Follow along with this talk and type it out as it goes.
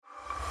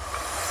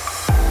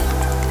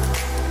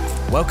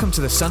Welcome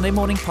to the Sunday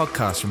morning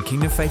podcast from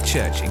Kingdom Faith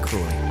Church in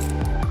Crawley.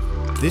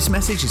 This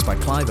message is by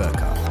Clive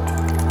Urquhart.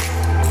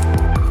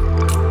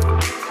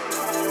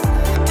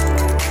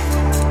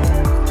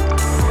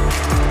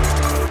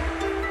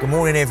 Good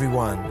morning,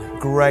 everyone.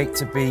 Great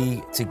to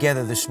be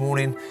together this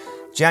morning.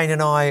 Jane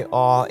and I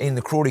are in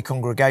the Crawley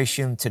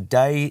congregation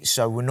today,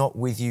 so we're not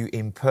with you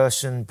in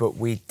person, but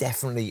we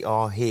definitely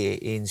are here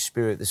in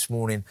spirit this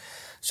morning.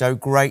 So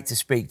great to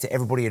speak to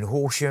everybody in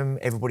Horsham,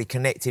 everybody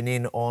connecting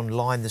in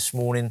online this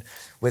morning,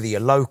 whether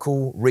you're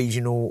local,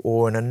 regional,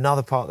 or in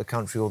another part of the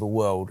country or the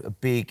world. A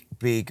big,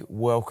 big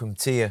welcome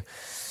to you.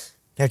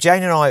 Now,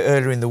 Jane and I,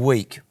 earlier in the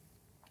week,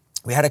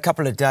 we had a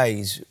couple of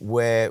days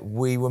where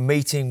we were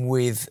meeting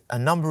with a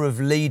number of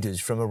leaders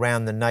from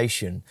around the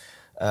nation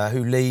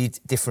who lead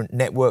different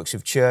networks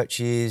of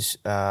churches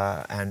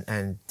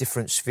and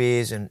different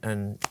spheres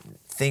and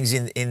things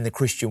in the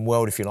Christian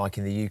world, if you like,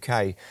 in the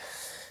UK.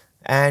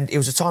 And it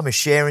was a time of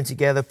sharing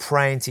together,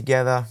 praying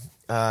together,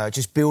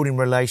 just building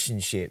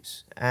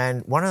relationships.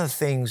 And one of the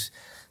things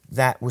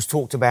that was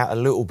talked about a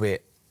little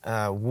bit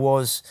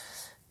was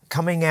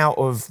coming out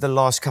of the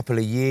last couple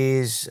of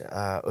years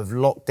of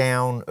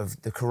lockdown, of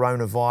the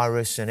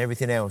coronavirus and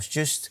everything else,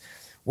 just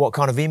what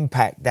kind of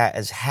impact that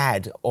has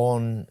had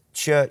on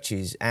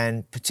churches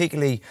and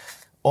particularly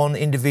on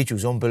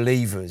individuals, on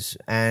believers,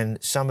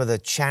 and some of the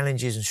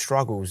challenges and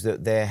struggles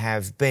that there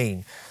have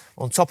been.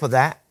 On top of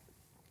that,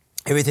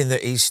 everything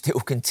that is still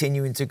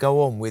continuing to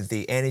go on with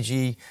the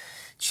energy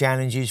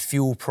challenges,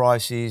 fuel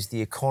prices,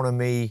 the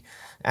economy,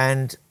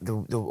 and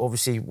the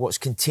obviously what's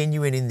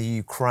continuing in the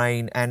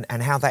Ukraine and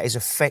how that is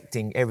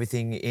affecting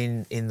everything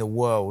in the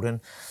world. And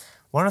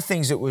one of the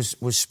things that was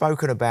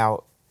spoken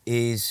about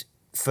is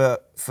for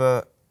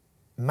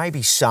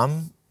maybe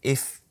some,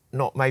 if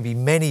not maybe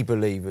many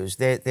believers,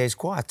 there's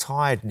quite a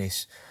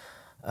tiredness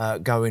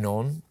going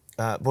on.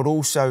 But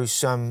also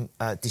some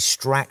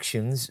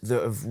distractions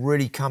that have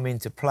really come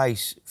into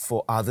place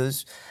for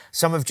others.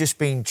 Some have just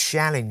been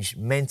challenged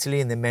mentally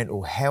in their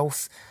mental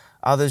health.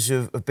 Others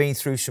have been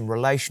through some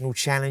relational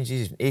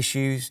challenges and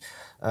issues.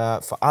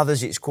 For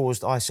others, it's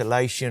caused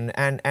isolation.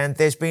 And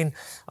there's been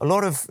a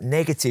lot of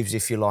negatives,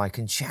 if you like,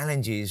 and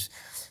challenges.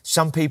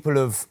 Some people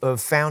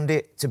have found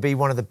it to be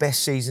one of the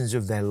best seasons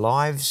of their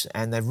lives,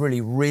 and they've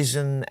really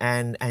risen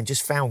and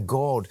just found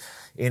God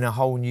in a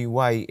whole new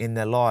way in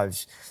their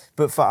lives.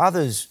 But for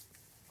others,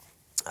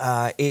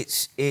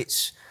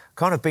 it's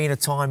kind of been a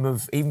time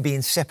of even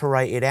being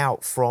separated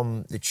out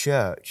from the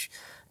church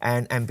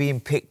and being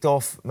picked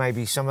off,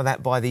 maybe some of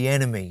that by the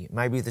enemy,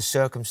 maybe the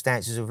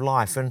circumstances of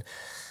life.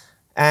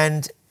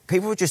 And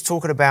people were just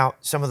talking about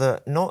some of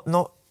the,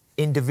 not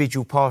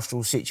individual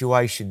pastoral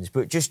situations,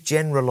 but just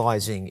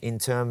generalizing in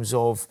terms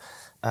of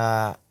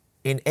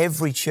in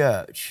every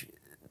church,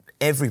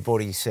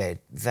 everybody said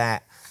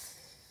that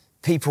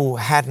people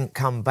hadn't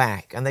come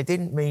back, and they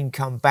didn't mean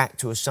come back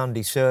to a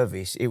Sunday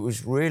service. It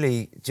was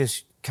really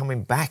just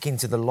coming back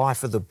into the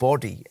life of the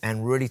body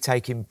and really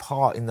taking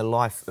part in the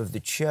life of the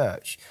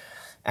church.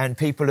 And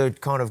people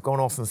had kind of gone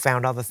off and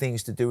found other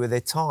things to do with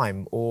their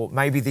time, or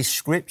maybe this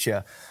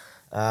scripture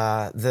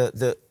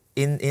that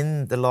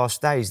in the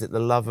last days that the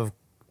love of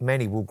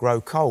many will grow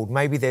cold.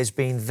 Maybe there's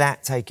been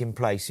that taking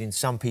place in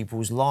some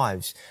people's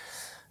lives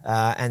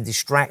and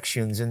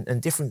distractions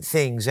and different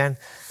things.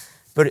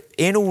 But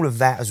in all of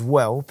that as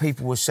well,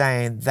 people were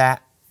saying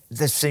that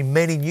they've seen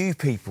many new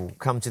people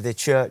come to their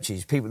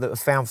churches, people that have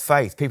found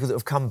faith, people that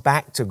have come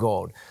back to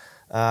God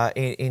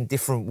in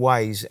different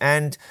ways.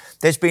 And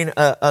there's been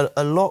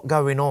a lot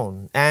going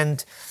on.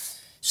 And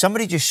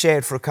somebody just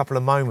shared for a couple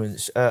of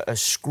moments a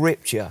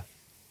scripture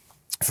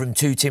from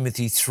 2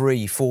 Timothy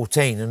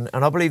 3:14.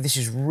 And I believe this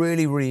is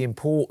really, really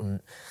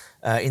important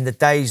in the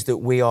days that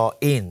we are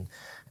in.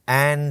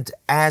 And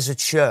as a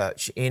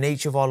church, in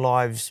each of our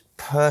lives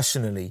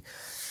personally.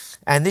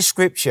 And this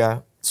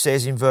scripture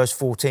says in verse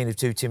 14 of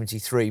 2 Timothy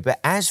 3, but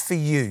as for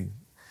you,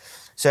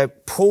 so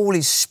Paul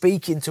is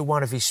speaking to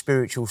one of his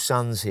spiritual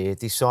sons here,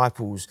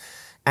 disciples,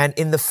 and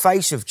in the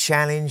face of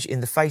challenge, in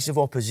the face of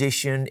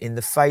opposition, in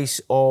the face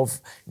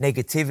of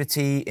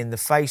negativity, in the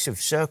face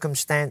of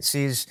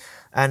circumstances,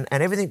 and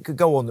everything could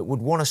go on that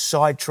would want to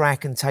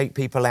sidetrack and take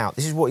people out.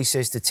 This is what he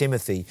says to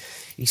Timothy.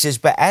 He says,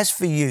 but as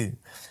for you,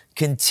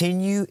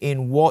 continue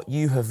in what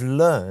you have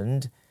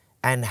learned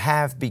and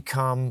have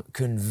become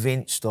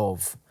convinced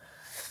of.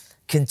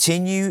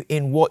 Continue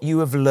in what you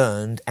have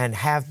learned and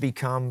have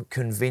become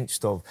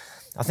convinced of.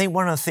 I think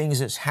one of the things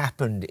that's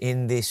happened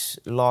in this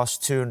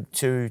last two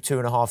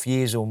and a half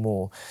years or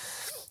more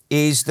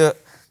is that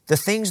the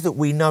things that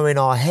we know in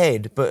our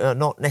head but are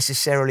not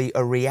necessarily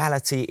a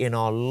reality in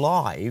our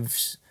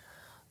lives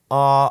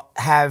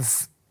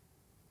have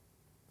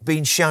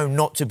been shown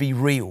not to be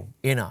real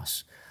in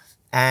us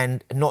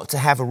and not to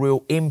have a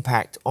real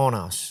impact on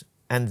us.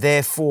 And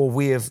therefore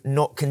we have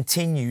not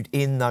continued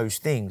in those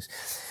things.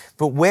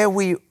 But where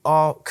we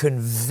are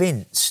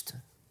convinced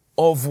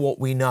of what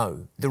we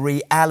know, the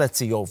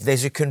reality of.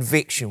 There's a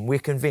conviction, we're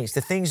convinced.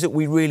 The things that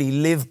we really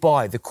live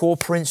by, the core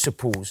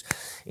principles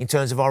in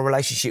terms of our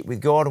relationship with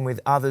God and with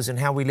others and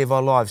how we live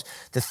our lives,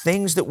 the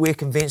things that we're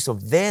convinced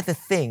of, they're the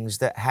things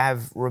that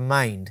have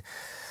remained.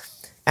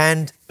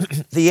 And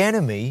the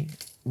enemy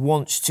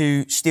wants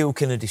to steal,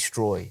 kill and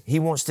destroy. He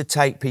wants to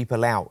take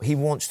people out. He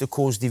wants to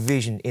cause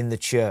division in the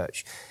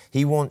church.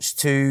 He wants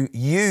to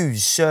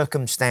use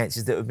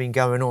circumstances that have been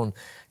going on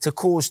to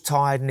cause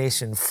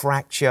tiredness and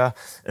fracture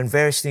and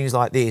various things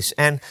like this.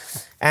 And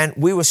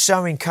we were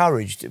so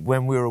encouraged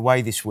when we were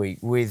away this week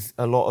with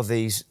a lot of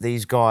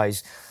these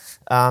guys,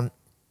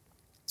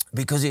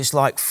 because it's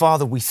like,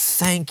 Father, we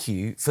thank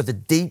you for the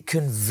deep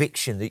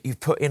conviction that you've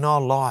put in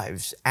our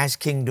lives as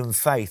Kingdom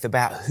Faith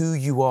about who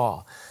you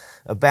are,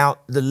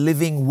 about the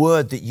living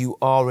word that you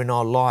are in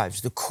our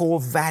lives, the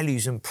core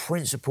values and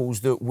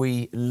principles that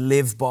we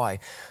live by,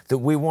 that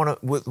we want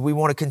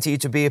to continue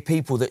to be a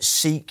people that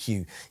seek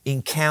you,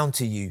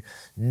 encounter you,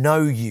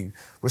 know you,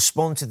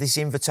 respond to this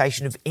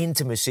invitation of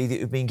intimacy that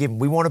you've been given.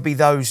 We want to be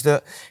those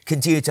that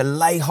continue to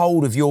lay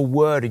hold of your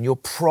word and your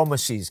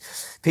promises,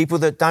 people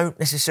that don't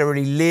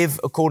necessarily live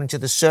according to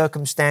the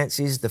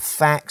circumstances, the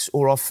facts,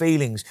 or our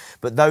feelings,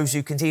 but those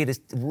who continue to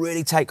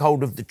really take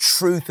hold of the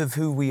truth of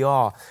who we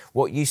are,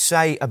 what you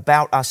say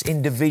about us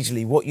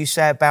individually, what you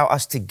say about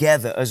us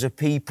together as a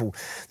people,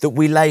 that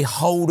we lay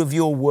hold of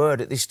your word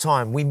at this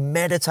time. We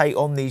meditate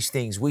on these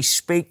things. We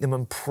speak them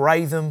and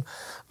pray them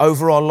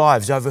over our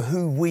lives, over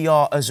who we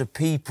are as a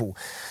people,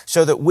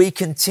 so that we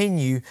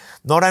continue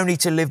not only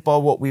to live by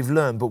what we've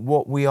learned, but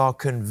what we are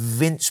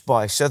convinced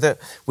by, so that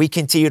we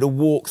continue to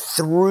walk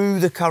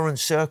through the current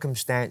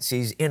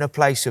circumstances in a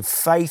place of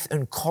faith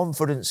and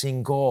confidence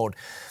in God,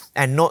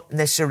 and not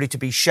necessarily to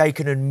be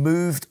shaken and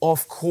moved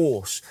off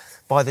course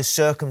by the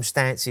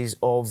circumstances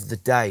of the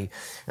day.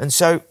 And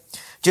so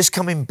just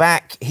coming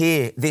back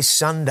here this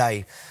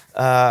Sunday,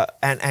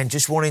 and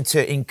just wanting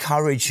to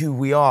encourage who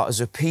we are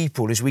as a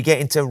people as we get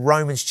into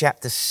Romans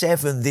chapter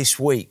 7 this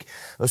week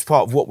as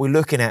part of what we're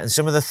looking at, and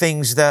some of the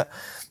things that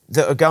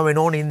are going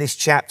on in this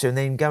chapter, and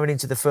then going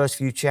into the first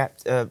few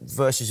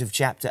verses of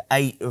chapter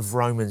 8 of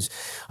Romans.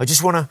 I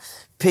just want to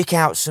pick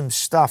out some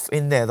stuff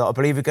in there that I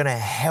believe are going to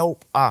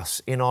help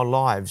us in our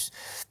lives,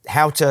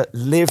 how to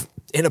live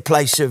in a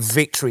place of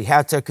victory,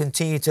 how to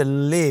continue to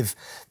live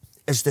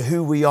as to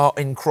who we are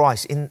in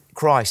Christ, in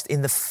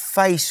the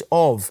face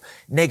of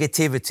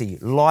negativity,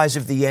 lies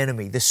of the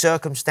enemy, the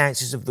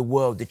circumstances of the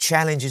world, the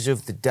challenges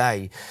of the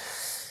day.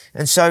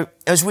 And so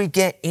as we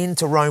get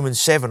into Romans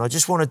 7, I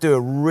just want to do a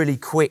really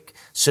quick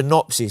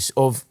synopsis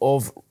of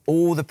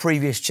all the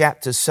previous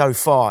chapters so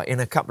far in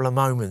a couple of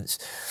moments.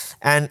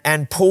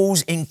 And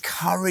Paul's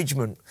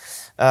encouragement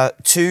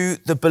to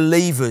the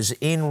believers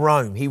in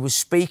Rome. He was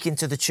speaking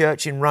to the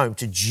church in Rome,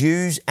 to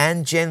Jews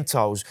and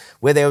Gentiles,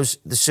 where there was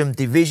some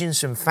division,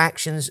 some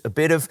factions, a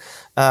bit of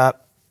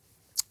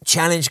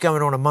challenge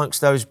going on amongst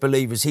those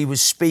believers. He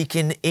was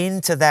speaking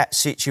into that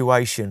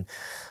situation,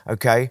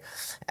 okay?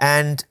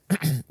 And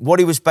what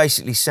he was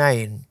basically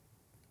saying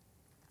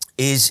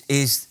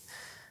is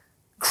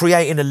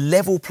creating a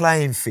level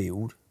playing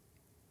field,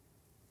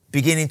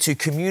 beginning to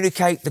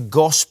communicate the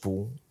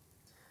gospel,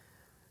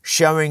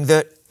 showing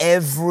that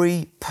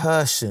every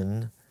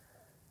person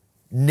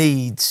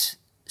needs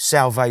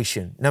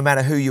salvation, no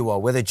matter who you are,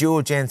 whether Jew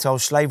or Gentile,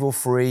 slave or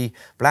free,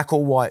 black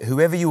or white,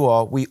 whoever you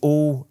are, we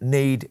all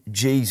need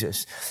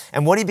Jesus.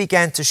 And what he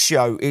began to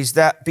show is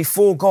that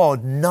before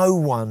God, no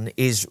one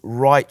is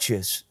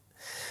righteous.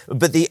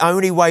 But the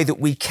only way that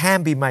we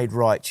can be made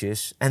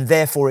righteous and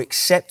therefore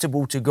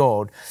acceptable to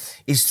God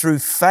is through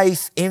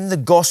faith in the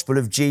gospel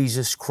of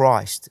Jesus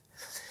Christ.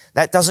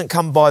 That doesn't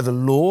come by the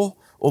law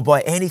or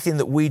by anything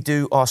that we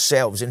do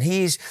ourselves. And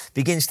he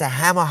begins to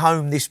hammer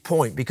home this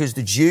point, because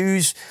the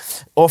Jews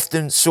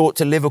often sought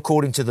to live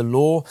according to the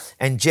law,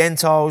 and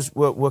Gentiles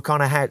were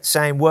kind of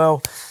saying,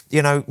 well,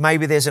 you know,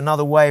 maybe there's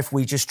another way. If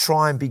we just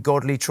try and be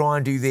godly, try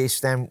and do this,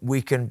 then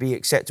we can be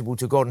acceptable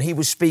to God. And he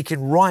was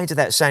speaking right into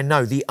that, saying,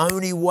 no, the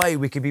only way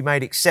we can be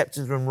made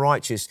acceptable and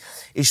righteous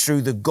is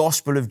through the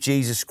gospel of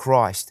Jesus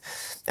Christ.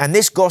 And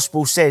this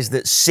gospel says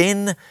that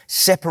sin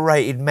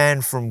separated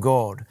man from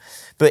God.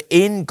 But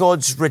in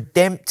God's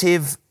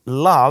redemptive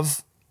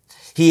love,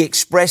 he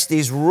expressed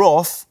his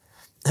wrath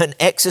and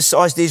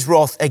exercised his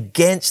wrath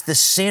against the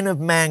sin of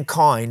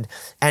mankind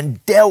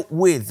and dealt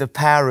with the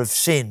power of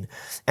sin.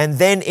 And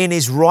then in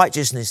his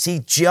righteousness, he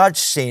judged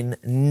sin,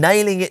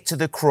 nailing it to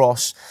the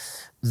cross,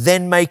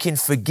 then making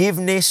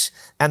forgiveness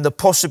and the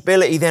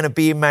possibility then of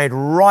being made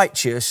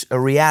righteous a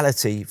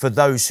reality for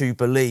those who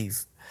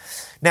believe.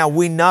 Now,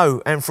 we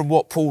know, and from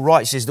what Paul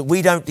writes, is that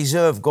we don't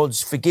deserve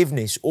God's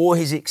forgiveness or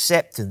his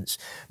acceptance,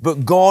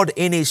 but God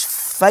in his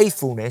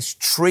faithfulness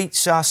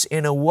treats us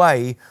in a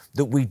way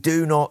that we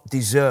do not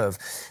deserve.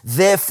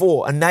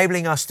 Therefore,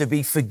 enabling us to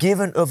be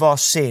forgiven of our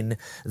sin,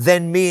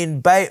 then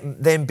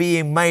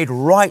being made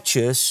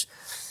righteous,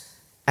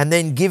 and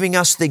then giving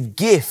us the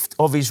gift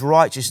of his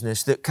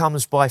righteousness that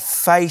comes by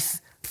faith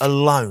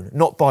alone,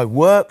 not by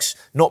works,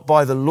 not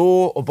by the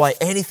law or by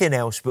anything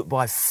else, but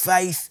by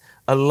faith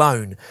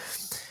alone.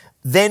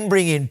 Then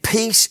bringing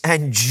peace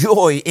and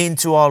joy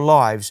into our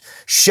lives,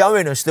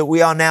 showing us that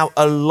we are now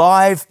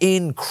alive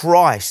in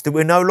Christ, that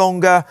we're no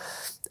longer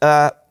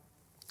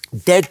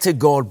dead to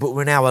God, but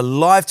we're now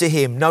alive to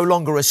Him, no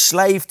longer a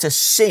slave to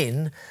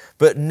sin,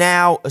 but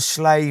now a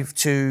slave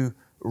to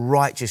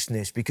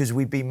righteousness, because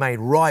we've been made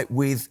right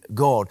with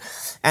God.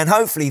 And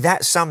hopefully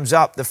that sums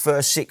up the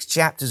first 6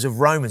 chapters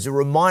of Romans, a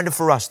reminder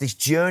for us, this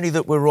journey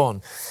that we're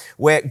on,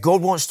 where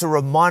God wants to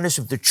remind us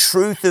of the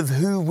truth of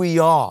who we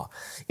are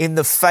in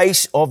the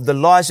face of the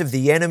lies of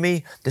the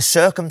enemy, the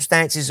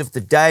circumstances of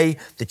the day,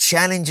 the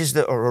challenges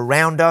that are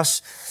around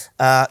us,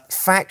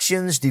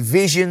 factions,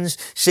 divisions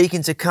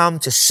seeking to come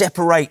to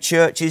separate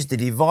churches, to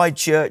divide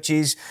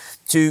churches,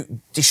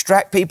 to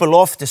distract people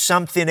off to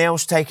something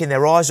else, taking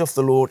their eyes off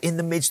the Lord. In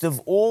the midst of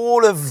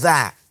all of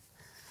that,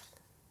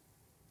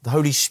 the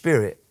Holy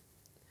Spirit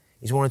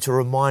is wanting to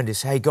remind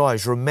us, hey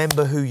guys,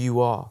 remember who you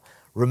are.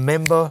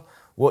 Remember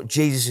what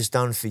Jesus has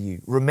done for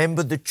you.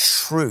 Remember the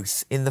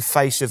truth in the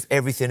face of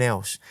everything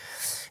else.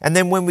 And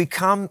then when we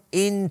come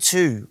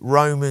into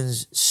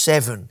Romans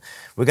 7,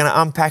 we're going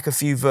to unpack a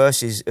few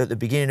verses at the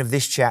beginning of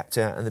this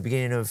chapter and the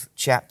beginning of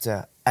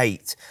chapter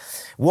 8.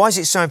 Why is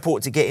it so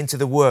important to get into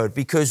the Word?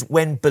 Because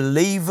when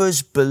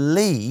believers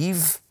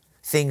believe,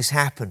 things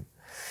happen.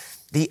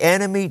 The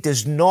enemy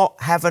does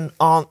not have an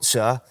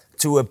answer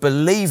to a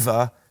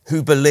believer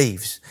who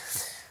believes.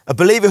 A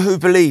believer who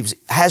believes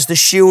has the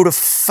shield of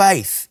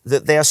faith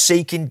that they are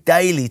seeking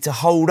daily to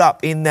hold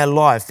up in their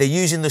life. They're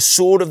using the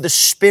sword of the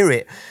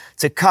Spirit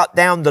to cut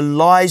down the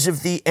lies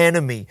of the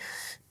enemy.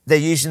 They're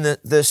using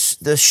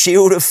the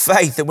shield of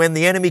faith that when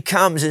the enemy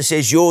comes and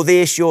says, you're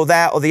this, you're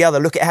that, or the other,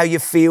 look at how you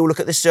feel, look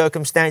at the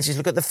circumstances,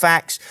 look at the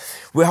facts.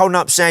 We're holding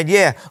up saying,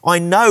 yeah, I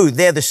know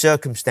they're the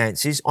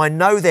circumstances, I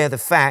know they're the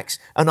facts,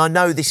 and I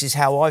know this is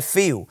how I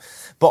feel.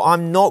 But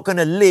I'm not going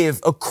to live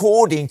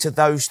according to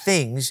those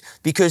things,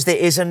 because there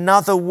is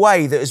another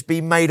way that has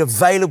been made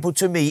available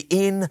to me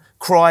in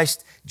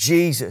Christ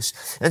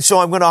Jesus. And so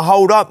I'm going to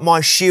hold up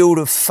my shield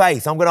of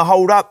faith. I'm going to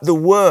hold up the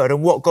Word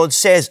and what God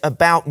says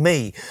about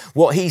me,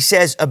 what He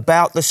says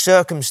about the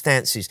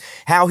circumstances,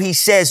 how He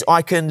says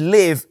I can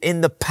live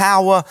in the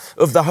power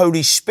of the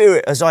Holy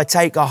Spirit as I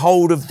take a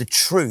hold of the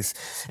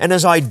truth. And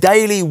as I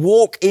daily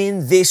walk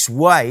in this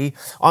way,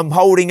 I'm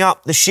holding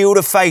up the shield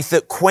of faith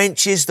that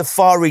quenches the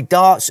fiery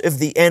darts of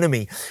the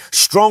enemy.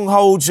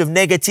 Strongholds of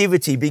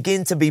negativity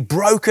begin to be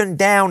broken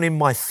down in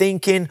my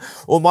thinking,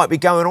 or might be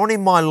going on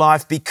in my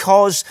life,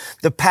 because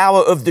the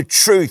power of the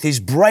truth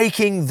is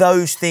breaking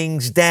those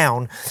things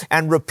down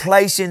and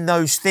replacing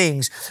those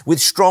things with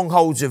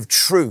strongholds of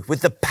truth,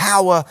 with the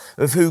power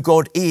of who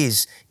God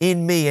is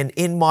in me and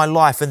in my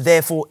life, and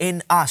therefore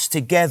in us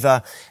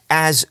together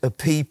as a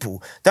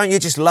people. Don't you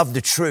just love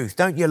the truth?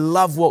 Don't you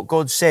love what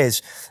God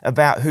says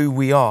about who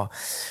we are?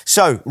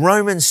 So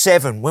Romans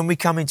 7, when we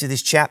come into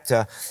this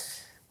chapter,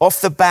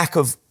 off the back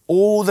of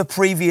all the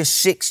previous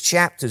 6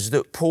 chapters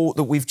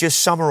that we've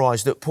just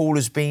summarized, that Paul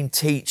has been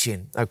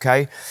teaching,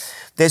 okay?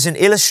 There's an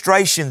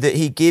illustration that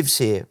he gives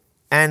here.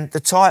 And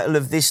the title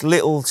of this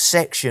little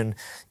section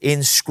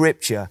in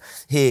Scripture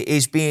here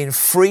is being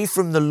free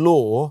from the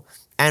law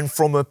and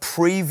from a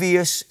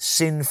previous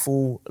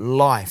sinful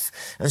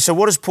life. And so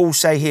what does Paul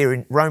say here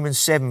in Romans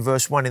 7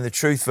 verse 1 in the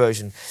Truth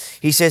Version?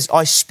 He says,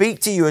 I speak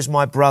to you as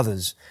my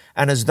brothers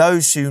and as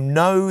those who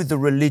know the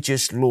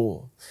religious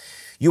law.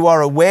 You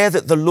are aware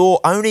that the law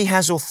only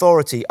has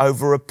authority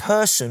over a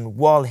person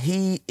while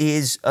he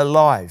is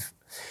alive.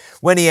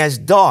 When he has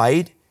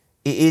died,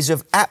 it is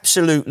of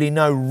absolutely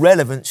no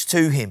relevance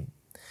to him.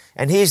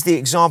 And here's the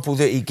example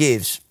that he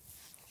gives.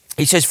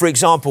 He says, for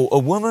example, a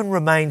woman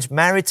remains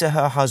married to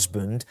her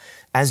husband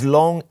as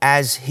long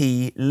as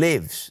he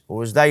lives,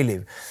 or as they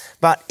live.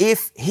 But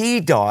if he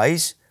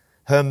dies,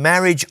 her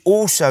marriage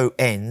also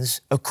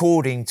ends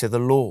according to the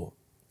law.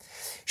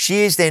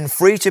 She is then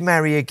free to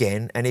marry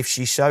again, and if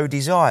she so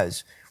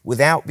desires,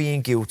 without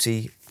being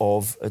guilty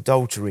of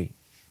adultery.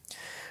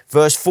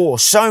 Verse 4,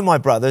 so my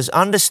brothers,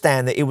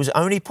 understand that it was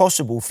only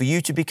possible for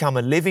you to become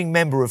a living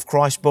member of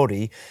Christ's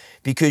body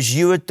because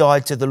you had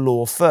died to the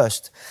law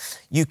first.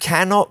 You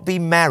cannot be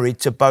married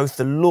to both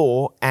the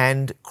law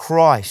and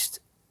Christ.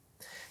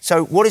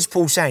 So what is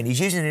Paul saying? He's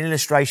using an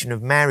illustration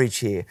of marriage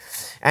here,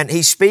 and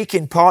he's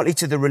speaking partly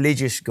to the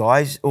religious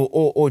guys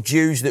or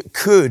Jews that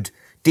could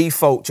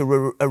default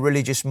to a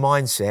religious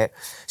mindset,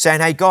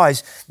 saying, hey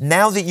guys,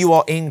 now that you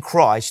are in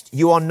Christ,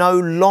 you are no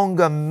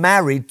longer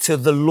married to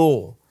the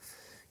law.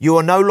 You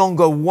are no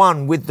longer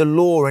one with the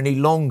law any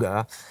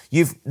longer.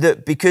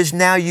 Because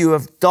now you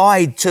have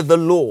died to the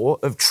law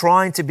of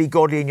trying to be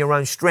godly in your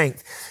own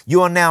strength,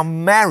 you are now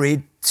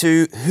married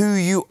to who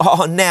you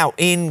are now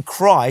in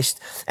Christ,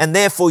 and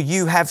therefore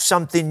you have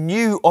something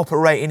new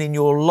operating in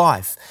your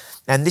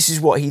life. And this is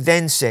what he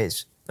then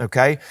says,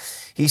 okay?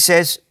 He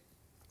says,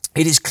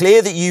 It is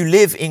clear that you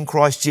live in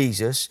Christ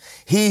Jesus,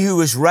 he who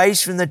was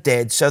raised from the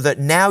dead, so that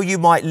now you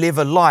might live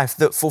a life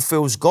that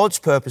fulfills God's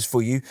purpose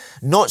for you,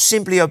 not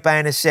simply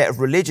obeying a set of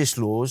religious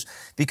laws,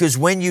 because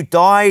when you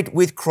died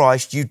with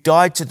Christ, you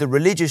died to the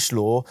religious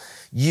law.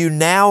 You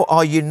now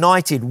are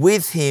united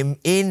with him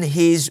in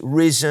his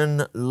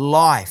risen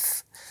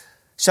life.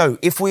 So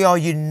if we are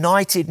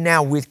united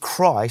now with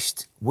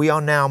Christ, we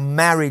are now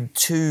married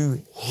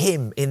to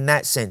him in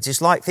that sense. It's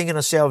like thinking of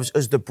ourselves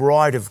as the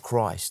bride of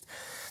Christ.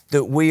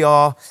 That we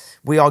are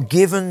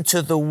given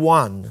to the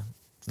one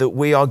that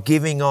we are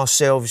giving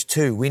ourselves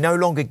to. We no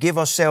longer give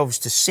ourselves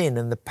to sin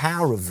and the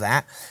power of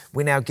that.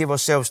 We now give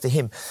ourselves to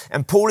him.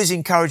 And Paul is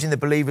encouraging the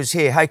believers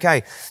here, hey,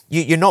 okay,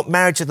 you're not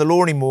married to the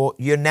law anymore.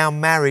 You're now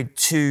married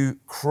to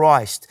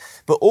Christ.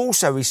 But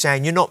also he's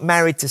saying you're not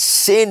married to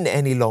sin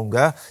any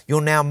longer. You're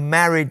now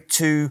married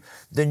to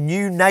the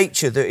new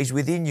nature that is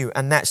within you.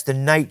 And that's the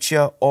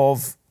nature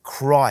of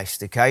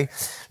Christ, okay?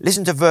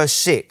 Listen to verse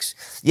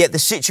 6. Yet the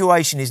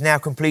situation is now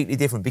completely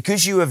different.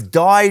 Because you have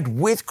died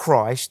with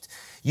Christ,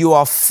 you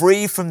are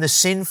free from the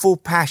sinful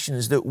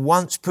passions that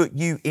once put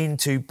you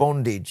into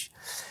bondage.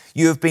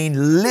 You have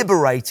been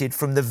liberated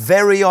from the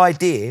very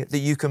idea that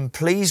you can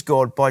please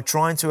God by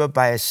trying to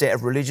obey a set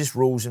of religious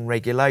rules and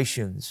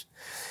regulations.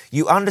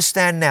 You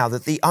understand now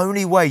that the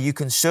only way you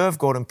can serve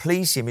God and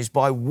please him is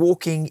by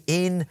walking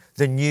in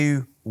the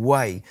new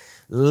way,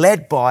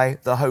 led by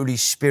the Holy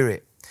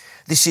Spirit.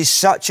 This is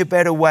such a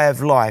better way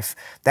of life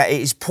that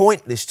it is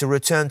pointless to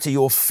return to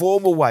your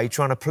former way,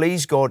 trying to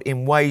please God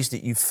in ways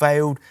that you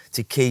failed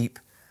to keep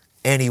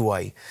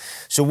anyway.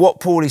 So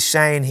what Paul is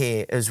saying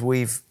here, as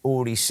we've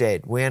already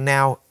said, we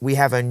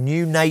have a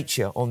new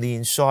nature on the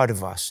inside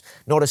of us,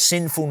 not a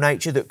sinful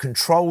nature that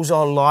controls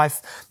our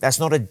life. That's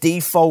not a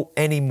default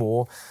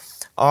anymore.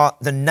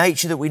 The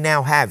nature that we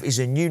now have is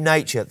a new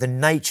nature, the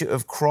nature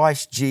of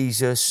Christ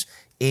Jesus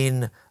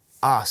in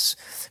us.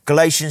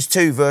 Galatians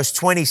 2 verse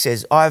 20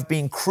 says, I have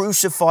been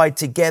crucified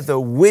together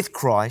with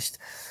Christ.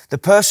 The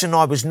person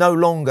I was no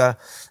longer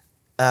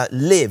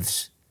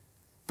lives,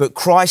 but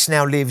Christ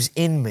now lives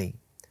in me.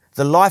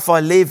 The life I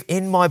live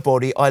in my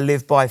body, I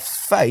live by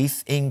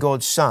faith in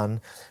God's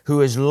Son, who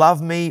has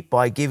loved me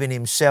by giving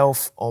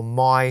himself on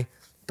my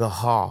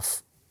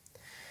behalf.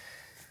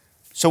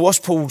 So what's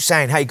Paul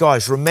saying? Hey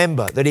guys,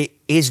 remember that it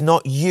is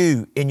not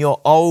you in your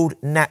old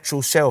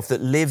natural self that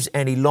lives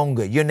any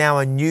longer. You're now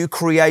a new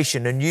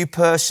creation, a new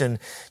person.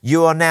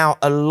 You are now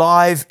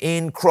alive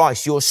in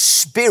Christ. Your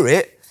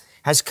spirit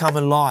has come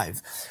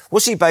alive.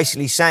 What's he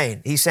basically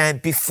saying? He's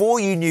saying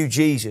before you knew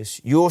Jesus,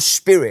 your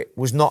spirit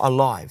was not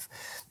alive.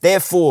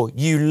 Therefore,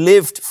 you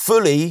lived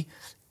fully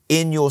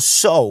in your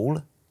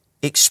soul,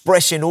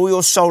 expressing all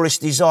your soulish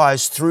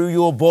desires through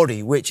your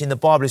body, which in the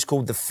Bible is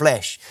called the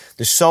flesh.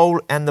 The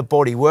soul and the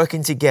body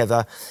working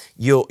together,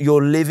 you're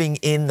living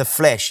in the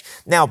flesh.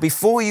 Now,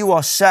 before you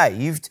are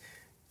saved,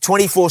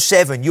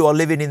 24/7, you are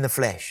living in the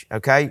flesh,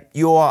 okay?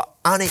 You are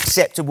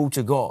unacceptable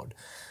to God.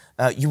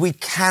 We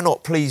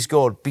cannot please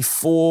God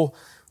before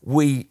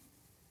we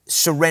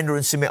surrender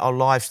and submit our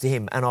lives to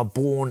him and are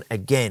born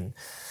again.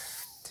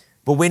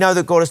 But we know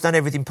that God has done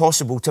everything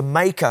possible to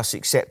make us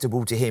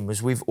acceptable to him,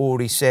 as we've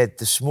already said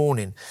this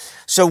morning.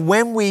 So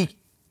when we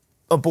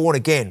are born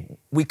again,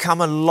 we come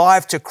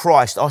alive to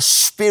Christ. Our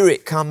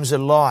spirit comes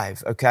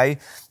alive, okay?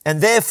 And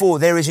therefore,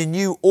 there is a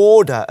new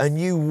order, a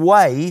new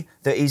way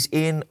that is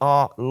in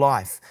our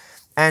life.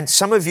 And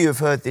some of you have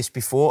heard this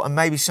before, and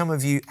maybe some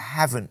of you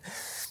haven't.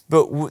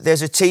 But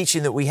there's a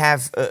teaching that we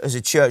have as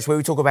a church where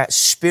we talk about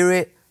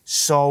spirit,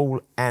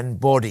 soul, and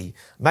body.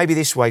 Maybe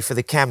this way for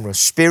the camera: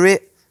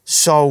 spirit,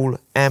 soul,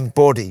 and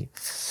body.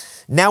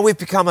 Now we've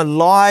become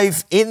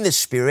alive in the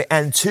Spirit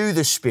and to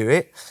the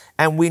Spirit,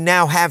 and we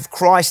now have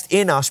Christ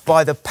in us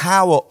by the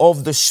power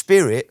of the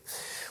Spirit.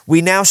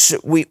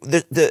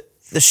 The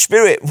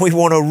Spirit, we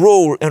want to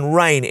rule and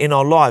reign in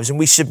our lives, and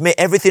we submit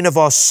everything of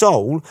our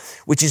soul,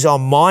 which is our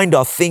mind,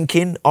 our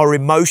thinking, our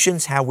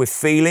emotions, how we're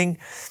feeling,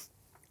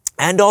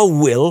 and our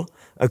will,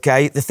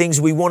 okay, the things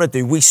we want to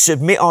do. We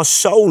submit our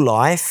soul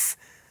life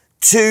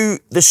to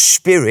the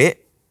Spirit.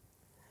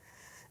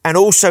 And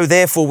also,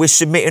 therefore, we're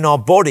submitting our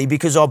body,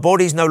 because our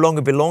bodies no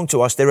longer belong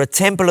to us. They're a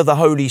temple of the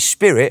Holy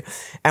Spirit,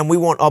 and we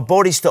want our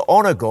bodies to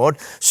honor God.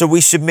 So we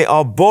submit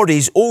our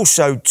bodies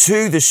also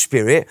to the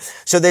Spirit.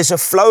 So there's a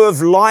flow of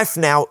life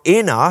now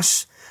in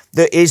us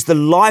that is the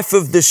life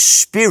of the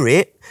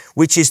Spirit,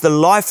 which is the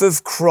life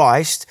of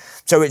Christ.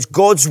 So it's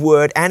God's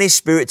word and his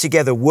Spirit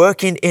together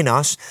working in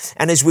us.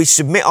 And as we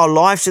submit our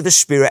lives to the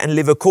Spirit and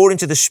live according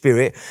to the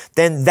Spirit,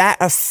 then that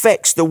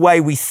affects the way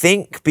we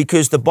think,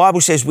 because the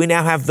Bible says we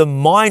now have the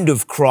mind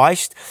of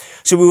Christ.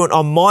 So we want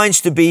our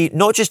minds to be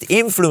not just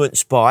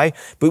influenced by,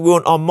 but we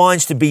want our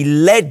minds to be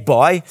led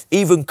by,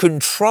 even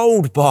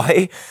controlled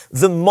by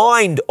the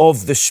mind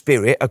of the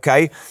Spirit,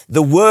 okay?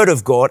 The Word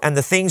of God and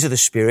the things of the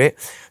Spirit,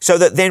 so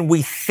that then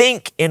we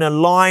think in a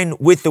line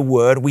with the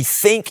Word, we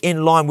think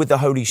in line with the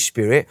Holy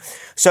Spirit,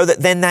 so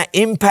that then that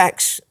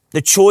impacts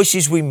the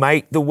choices we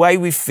make, the way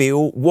we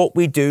feel, what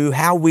we do,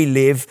 how we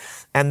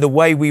live, and the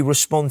way we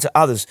respond to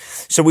others.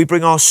 So we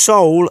bring our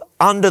soul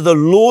under the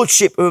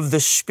lordship of the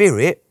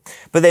Spirit,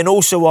 but then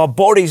also our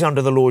bodies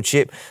under the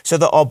lordship, so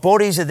that our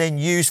bodies are then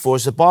used for,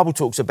 as the Bible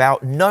talks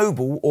about,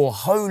 noble or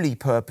holy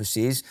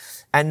purposes,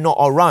 and not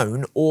our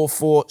own, or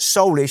for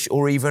soulish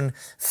or even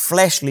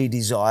fleshly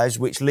desires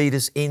which lead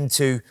us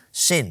into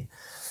sin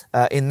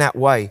in that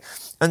way.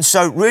 And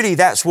so really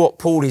that's what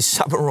Paul is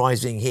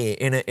summarizing here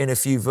in a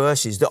few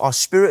verses, that our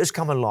spirit has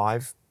come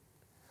alive.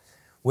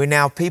 We're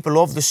now people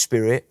of the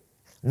Spirit,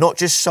 not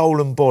just soul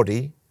and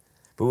body,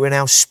 but we're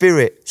now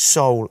spirit,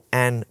 soul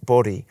and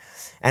body.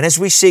 And as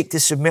we seek to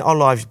submit our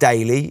lives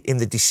daily in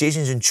the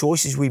decisions and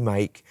choices we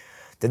make,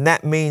 then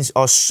that means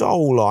our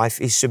soul life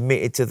is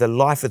submitted to the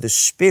life of the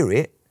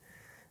Spirit,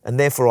 and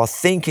therefore our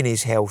thinking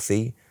is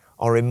healthy,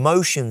 our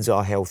emotions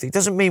are healthy. It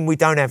doesn't mean we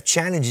don't have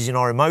challenges in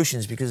our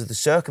emotions because of the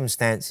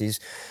circumstances,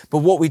 but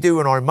what we do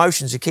when our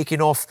emotions are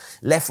kicking off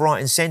left, right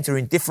and centre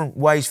in different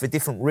ways for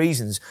different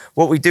reasons,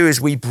 what we do is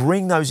we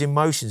bring those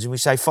emotions and we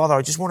say, Father,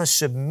 I just want to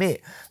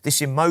submit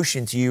this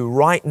emotion to you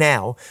right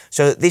now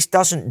so that this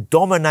doesn't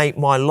dominate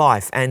my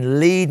life and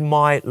lead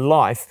my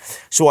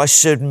life. So I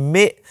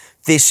submit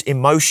this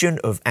emotion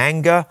of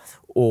anger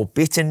or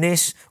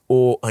bitterness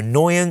or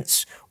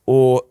annoyance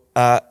or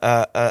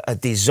a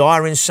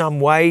desire in some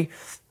way,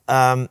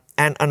 and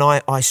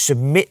I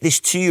submit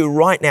this to you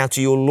right now,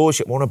 to your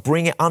Lordship. I want to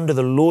bring it under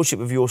the Lordship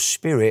of your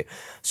Spirit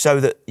so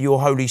that your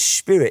Holy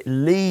Spirit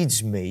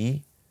leads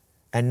me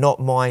and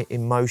not my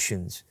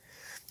emotions.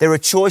 There are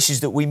choices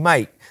that we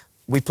make.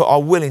 We put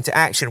our will into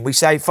action. We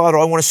say, Father,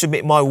 I want to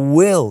submit my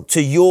will,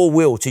 to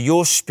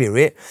your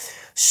Spirit,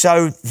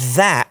 so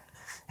that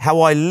how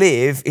I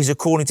live is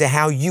according to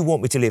how you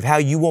want me to live, how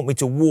you want me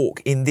to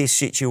walk in this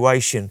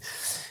situation.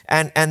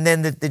 And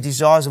then the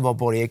desires of our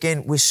body,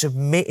 again, we're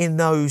submitting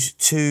those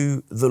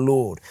to the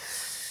Lord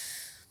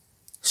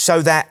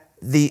so that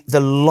the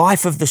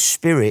life of the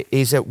Spirit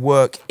is at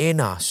work in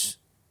us,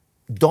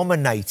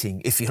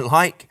 dominating, if you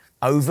like,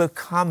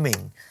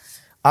 overcoming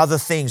other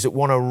things that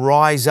want to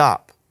rise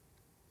up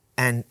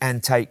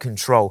and take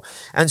control.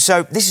 And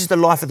so this is the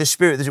life of the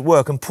Spirit that's at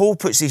work. And Paul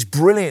puts this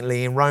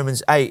brilliantly in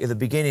Romans 8 at the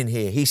beginning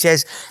here. He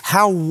says,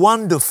 how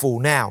wonderful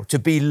now to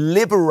be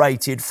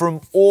liberated from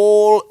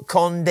all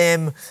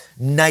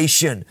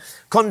condemnation.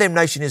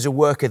 Condemnation is a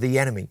work of the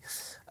enemy.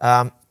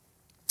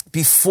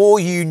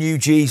 Before you knew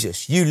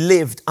Jesus, you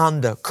lived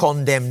under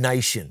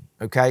condemnation.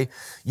 Okay,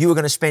 you were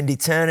going to spend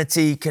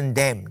eternity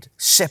condemned,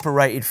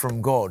 separated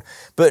from God.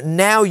 But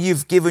now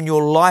you've given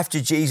your life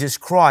to Jesus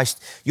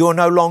Christ. You're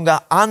no longer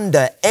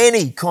under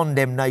any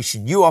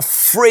condemnation. You are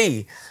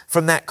free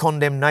from that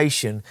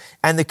condemnation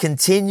and the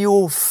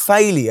continual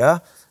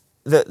failure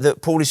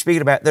that Paul is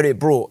speaking about that it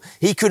brought.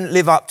 He couldn't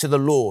live up to the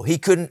law. He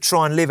couldn't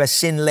try and live a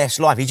sinless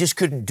life. He just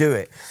couldn't do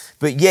it.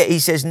 But yet he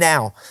says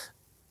now,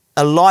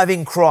 alive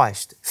in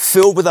Christ,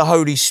 filled with the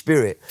Holy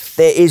Spirit,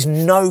 there is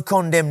no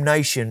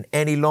condemnation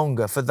any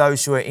longer for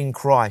those who are in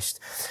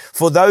Christ.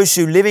 For those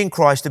who live in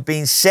Christ have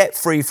been set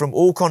free from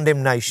all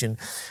condemnation.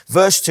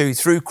 Verse 2,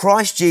 through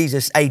Christ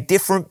Jesus, a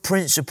different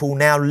principle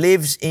now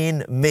lives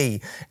in me,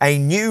 a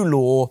new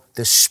law,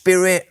 the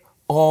Spirit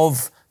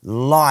of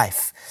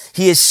life.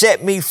 He has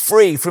set me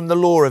free from the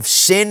law of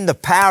sin, the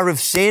power of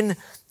sin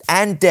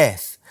and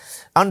death.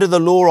 Under the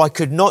law, I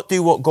could not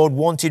do what God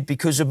wanted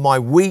because of my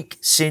weak,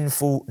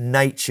 sinful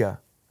nature.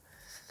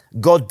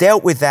 God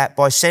dealt with that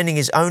by sending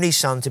his only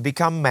Son to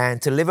become man,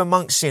 to live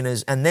amongst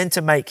sinners, and then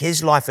to make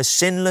his life a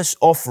sinless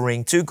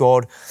offering to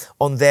God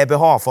on their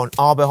behalf, on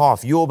our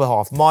behalf, your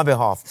behalf, my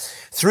behalf.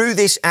 Through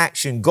this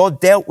action,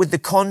 God dealt with the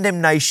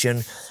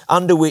condemnation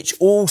under which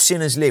all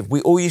sinners live.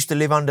 We all used to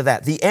live under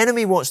that. The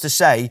enemy wants to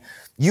say,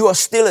 you are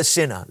still a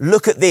sinner.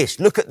 Look at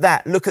this, look at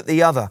that, look at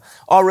the other.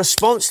 Our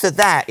response to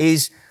that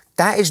is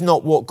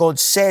not what God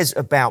says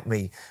about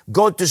me.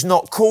 God does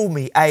not call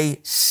me a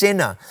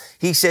sinner.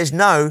 He says,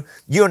 no,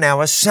 you're now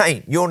a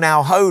saint. You're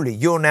now holy.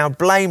 You're now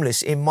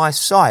blameless in my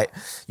sight.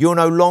 You're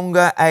no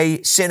longer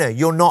a sinner.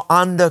 You're not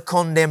under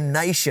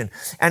condemnation.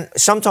 And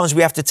sometimes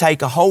we have to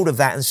take a hold of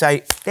that and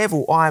say,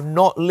 devil, I am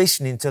not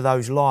listening to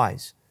those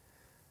lies.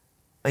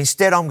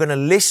 Instead, I'm going to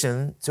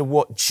listen to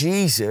what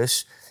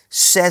Jesus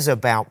says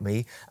about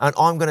me, and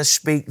I'm going to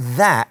speak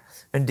that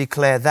and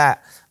declare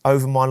that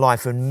over my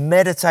life and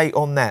meditate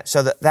on that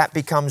so that that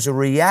becomes a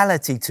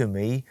reality to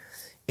me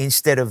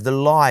instead of the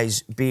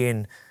lies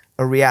being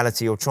a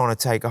reality or trying to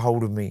take a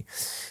hold of me.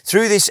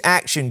 Through this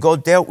action,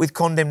 God dealt with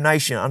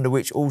condemnation under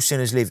which all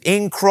sinners live.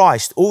 In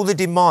Christ, all the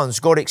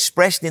demands God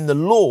expressed in the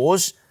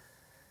laws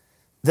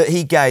that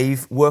he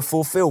gave were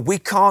fulfilled. We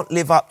can't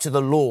live up to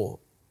the law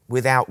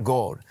without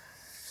God.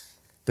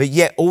 But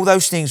yet all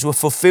those things were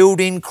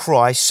fulfilled in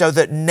Christ so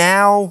that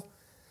now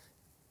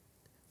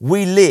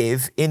we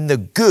live in the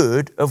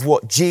good of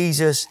what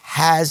Jesus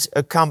has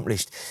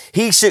accomplished.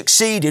 He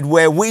succeeded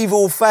where we've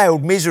all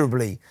failed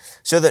miserably,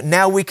 so that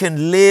now we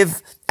can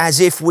live as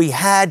if we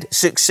had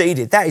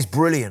succeeded. That is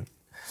brilliant.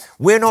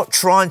 We're not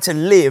trying to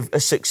live a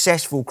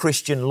successful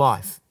Christian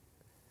life.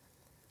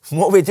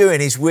 What we're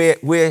doing is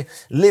we're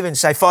living,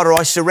 say, Father,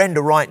 I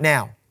surrender right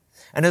now.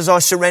 And as I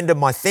surrender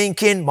my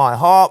thinking, my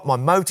heart, my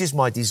motives,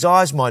 my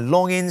desires, my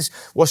longings,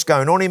 what's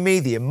going on in me,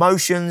 the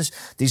emotions,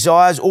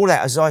 desires, all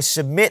that, as I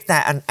submit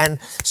that, and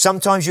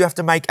sometimes you have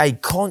to make a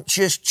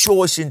conscious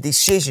choice and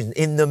decision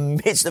in the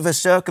midst of a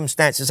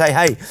circumstance to say,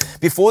 hey,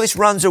 before this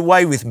runs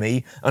away with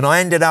me and I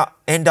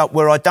end up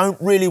where I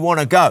don't really want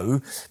to go,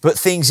 but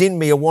things in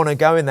me want to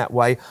go in that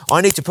way,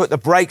 I need to put the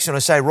brakes on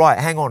and say, right,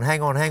 hang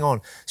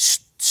on.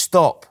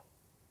 Stop.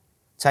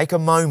 Take a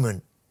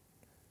moment.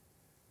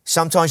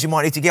 Sometimes you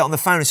might need to get on the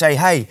phone and say,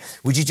 hey,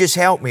 would you just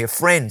help me? A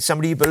friend,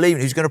 somebody you believe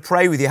in who's going to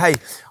pray with you. Hey,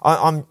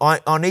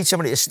 I need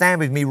somebody to stand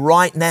with me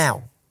right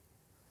now.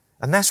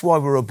 And that's why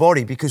we're a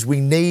body, because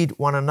we need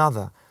one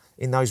another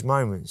in those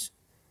moments.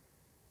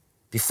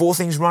 Before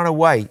things run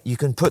away, you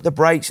can put the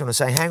brakes on and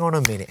say, hang on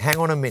a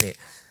minute.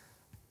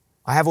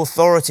 I have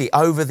authority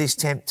over this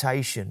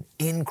temptation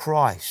in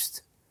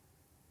Christ.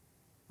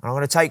 And I'm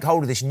going to take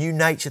hold of this new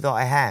nature that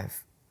I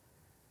have.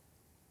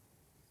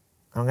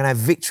 I'm going to have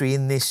victory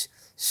in this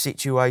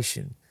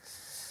situation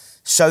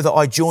so that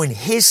I join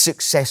His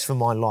success for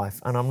my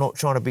life. And I'm not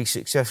trying to be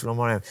successful on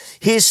my own.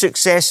 His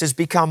success has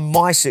become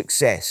my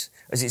success,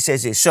 as it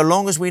says here. So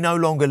long as we no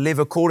longer live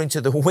according to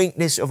the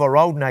weakness of our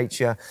old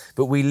nature,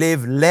 but we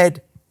live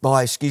led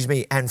by,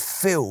 and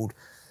filled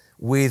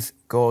with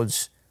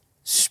God's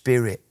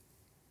Spirit.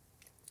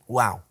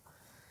 Wow.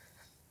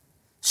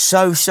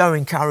 So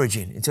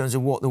encouraging in terms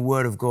of what the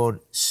Word of God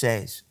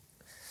says.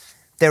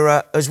 There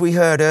are, as we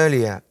heard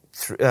earlier,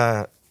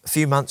 a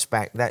few months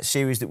back, that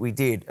series that we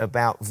did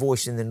about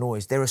voice in the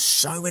noise. There are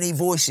so many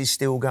voices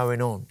still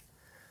going on.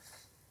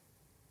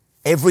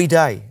 Every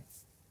day,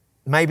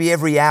 maybe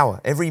every hour,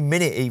 every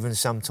minute even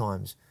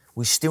sometimes,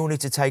 we still need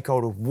to take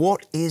hold of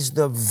what is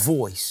the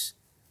voice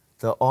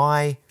that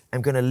I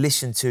am going to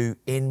listen to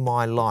in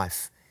my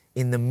life,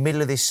 in the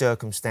middle of this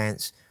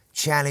circumstance,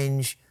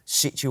 challenge,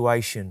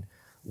 situation.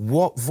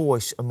 What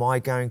voice am I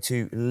going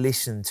to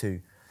listen to?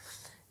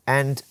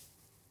 And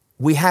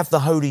we have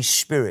the Holy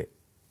Spirit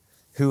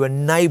who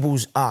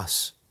enables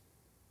us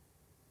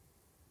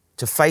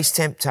to face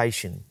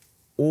temptation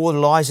or the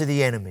lies of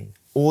the enemy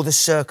or the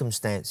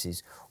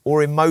circumstances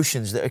or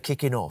emotions that are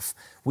kicking off.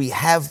 We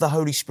have the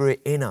Holy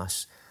Spirit in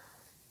us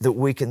that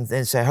we can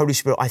then say, Holy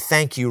Spirit, I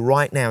thank you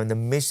right now in the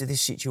midst of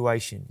this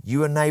situation.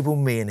 You enable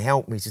me and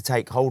help me to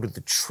take hold of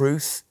the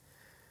truth,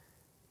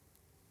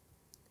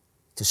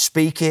 to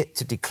speak it,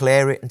 to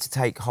declare it, and to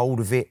take hold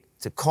of it,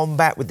 to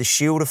combat with the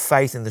shield of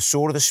faith and the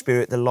sword of the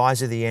Spirit the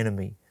lies of the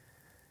enemy,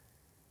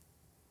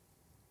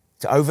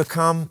 to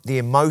overcome the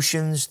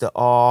emotions that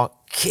are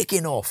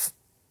kicking off,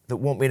 that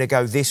want me to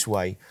go this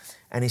way.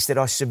 And instead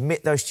I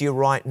submit those to you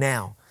right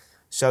now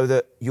so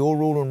that your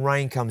rule and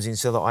reign comes in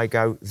so that I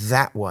go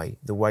that way,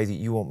 the way that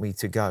you want me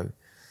to go.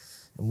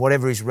 And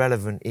whatever is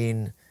relevant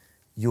in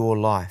your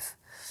life.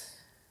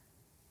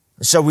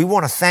 So we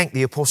want to thank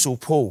the Apostle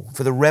Paul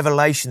for the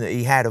revelation that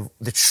he had of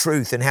the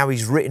truth and how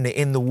he's written it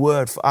in the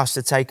Word for us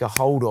to take a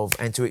hold of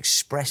and to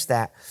express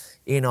that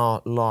in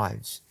our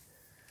lives.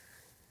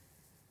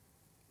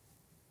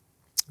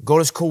 God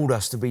has called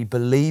us to be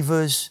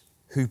believers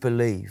who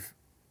believe.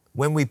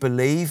 When we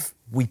believe,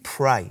 we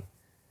pray.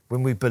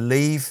 When we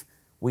believe,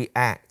 we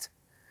act.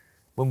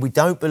 When we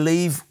don't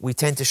believe, we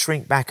tend to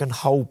shrink back and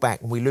hold back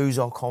and we lose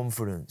our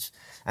confidence.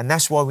 And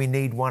that's why we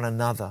need one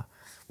another.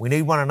 We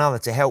need one another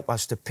to help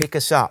us, to pick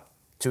us up,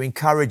 to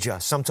encourage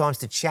us, sometimes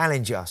to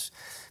challenge us,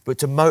 but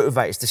to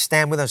motivate us, to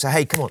stand with us. Say,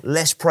 hey, come on,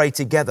 let's pray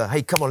together.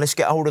 Hey, come on, let's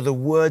get hold of the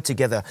Word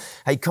together.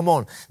 Hey, come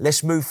on,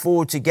 let's move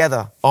forward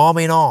together, arm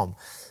in arm.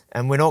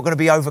 And we're not going to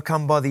be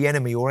overcome by the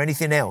enemy or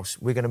anything else.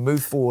 We're going to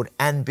move forward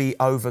and be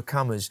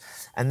overcomers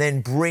and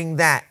then bring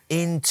that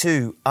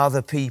into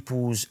other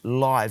people's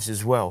lives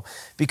as well.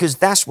 Because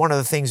that's one of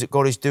the things that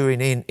God is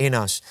doing in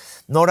us,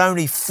 not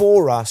only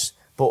for us,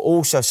 but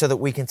also so that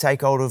we can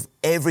take hold of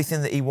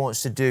everything that He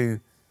wants to do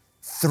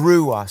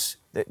through us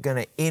that's going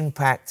to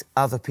impact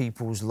other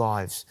people's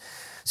lives.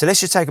 So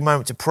let's just take a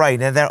moment to pray.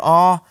 Now, there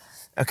are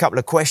a couple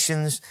of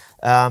questions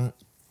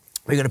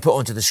we're going to put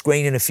onto the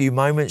screen in a few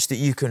moments that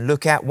you can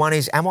look at. One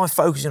is, am I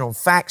focusing on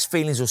facts,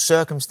 feelings, or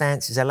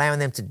circumstances, allowing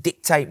them to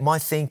dictate my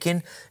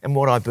thinking and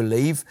what I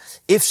believe?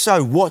 If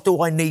so, what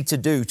do I need to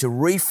do to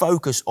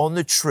refocus on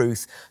the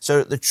truth so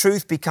that the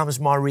truth becomes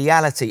my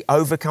reality,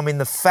 overcoming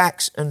the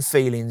facts and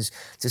feelings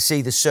to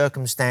see the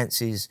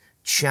circumstances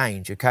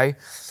change, okay?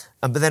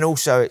 But then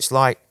also it's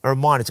like a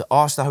reminder to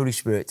ask the Holy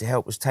Spirit to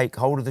help us take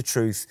hold of the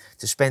truth,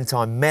 to spend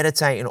time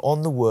meditating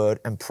on the Word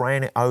and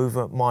praying it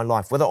over my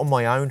life, whether on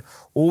my own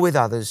or with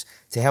others,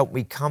 to help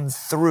me come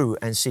through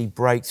and see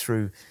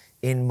breakthrough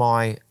in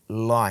my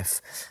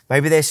life.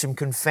 Maybe there's some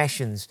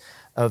confessions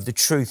of the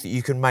truth that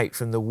you can make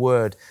from the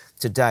Word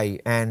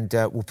today, and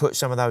we'll put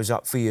some of those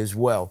up for you as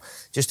well.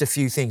 Just a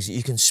few things that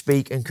you can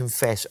speak and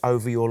confess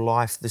over your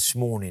life this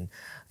morning.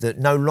 That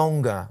no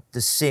longer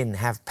does sin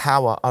have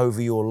power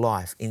over your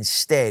life.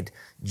 Instead,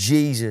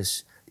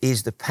 Jesus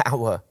is the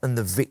power and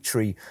the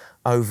victory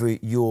over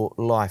your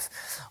life.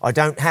 I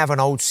don't have an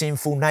old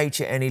sinful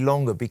nature any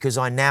longer because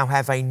I now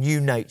have a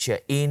new nature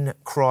in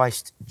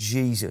Christ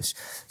Jesus.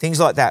 Things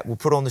like that we'll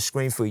put on the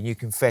screen for you and you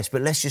confess.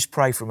 But let's just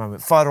pray for a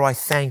moment. Father, I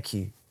thank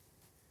you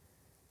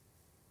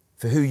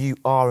for who you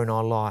are in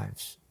our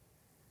lives,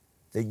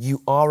 that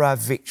you are our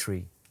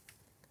victory.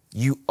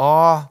 You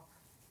are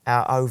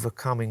our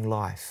overcoming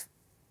life.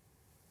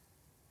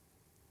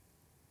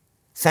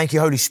 Thank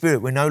you, Holy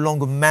Spirit. We're no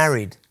longer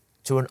married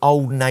to an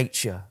old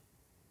nature,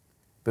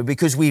 but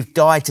because we've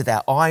died to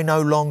that, I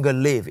no longer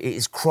live. It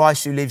is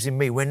Christ who lives in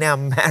me. We're now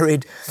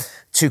married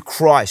to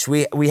Christ.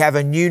 We have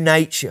a new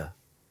nature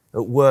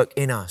at work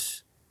in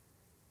us.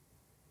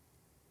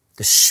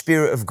 The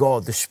Spirit of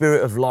God, the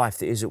Spirit of life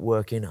that is at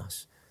work in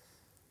us.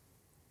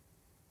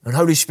 And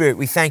Holy Spirit,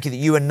 we thank you that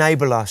you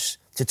enable us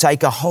to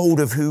take a hold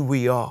of who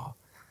we are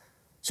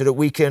so that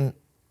we can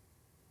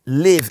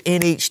live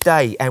in each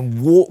day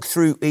and walk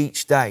through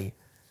each day,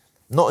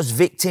 not as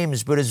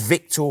victims, but as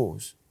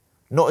victors,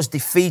 not as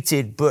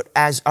defeated, but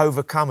as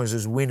overcomers,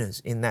 as winners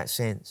in that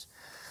sense.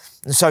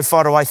 And so,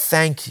 Father, I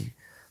thank you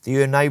that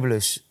you enable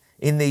us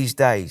in these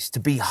days to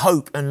be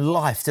hope and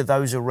life to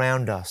those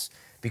around us,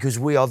 because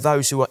we are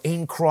those who are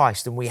in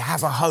Christ and we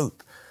have a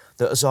hope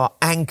that is our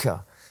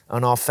anchor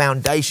and our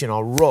foundation,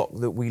 our rock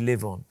that we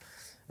live on.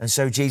 And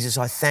so, Jesus,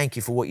 I thank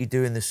you for what you're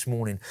doing this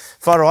morning.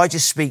 Father, I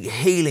just speak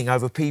healing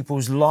over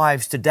people's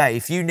lives today.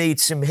 If you need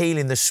some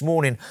healing this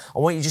morning, I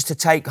want you just to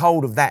take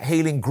hold of that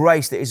healing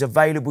grace that is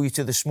available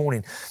to you this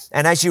morning.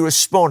 And as you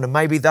respond, and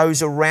maybe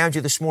those around you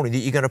this morning that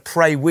you're going to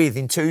pray with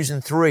in twos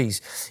and threes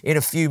in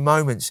a few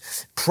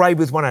moments, pray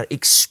with one another.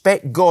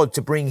 Expect God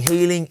to bring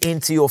healing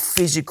into your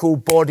physical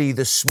body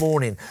this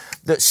morning,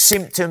 that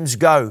symptoms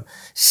go,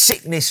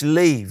 sickness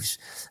leaves,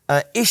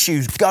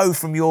 issues go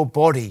from your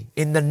body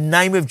in the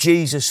name of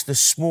Jesus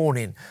this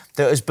morning,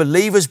 that as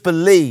believers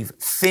believe,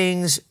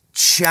 things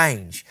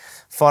change.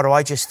 Father,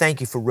 I just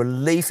thank you for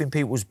relief in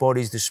people's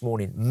bodies this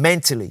morning,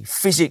 mentally,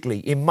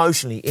 physically,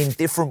 emotionally, in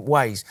different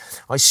ways.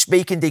 I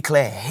speak and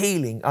declare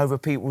healing over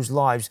people's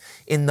lives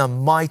in the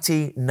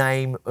mighty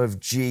name of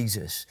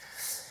Jesus.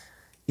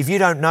 If you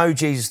don't know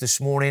Jesus this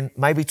morning,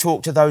 maybe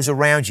talk to those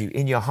around you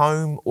in your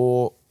home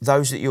or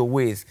those that you're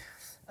with,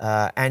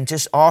 and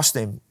just ask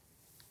them,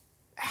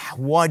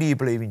 why do you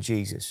believe in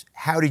Jesus?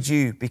 How did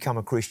you become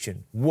a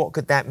Christian? What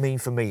could that mean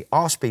for me?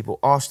 Ask people,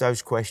 ask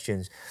those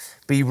questions.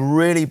 Be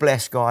really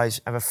blessed,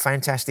 guys. Have a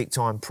fantastic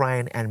time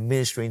praying and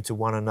ministering to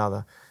one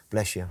another.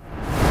 Bless you.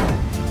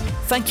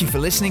 Thank you for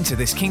listening to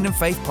this Kingdom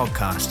Faith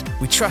podcast.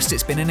 We trust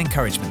it's been an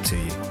encouragement to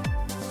you.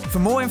 For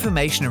more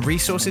information and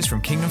resources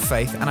from Kingdom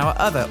Faith and our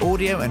other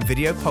audio and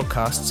video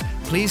podcasts,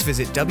 please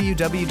visit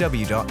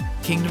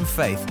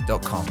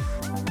www.kingdomfaith.com.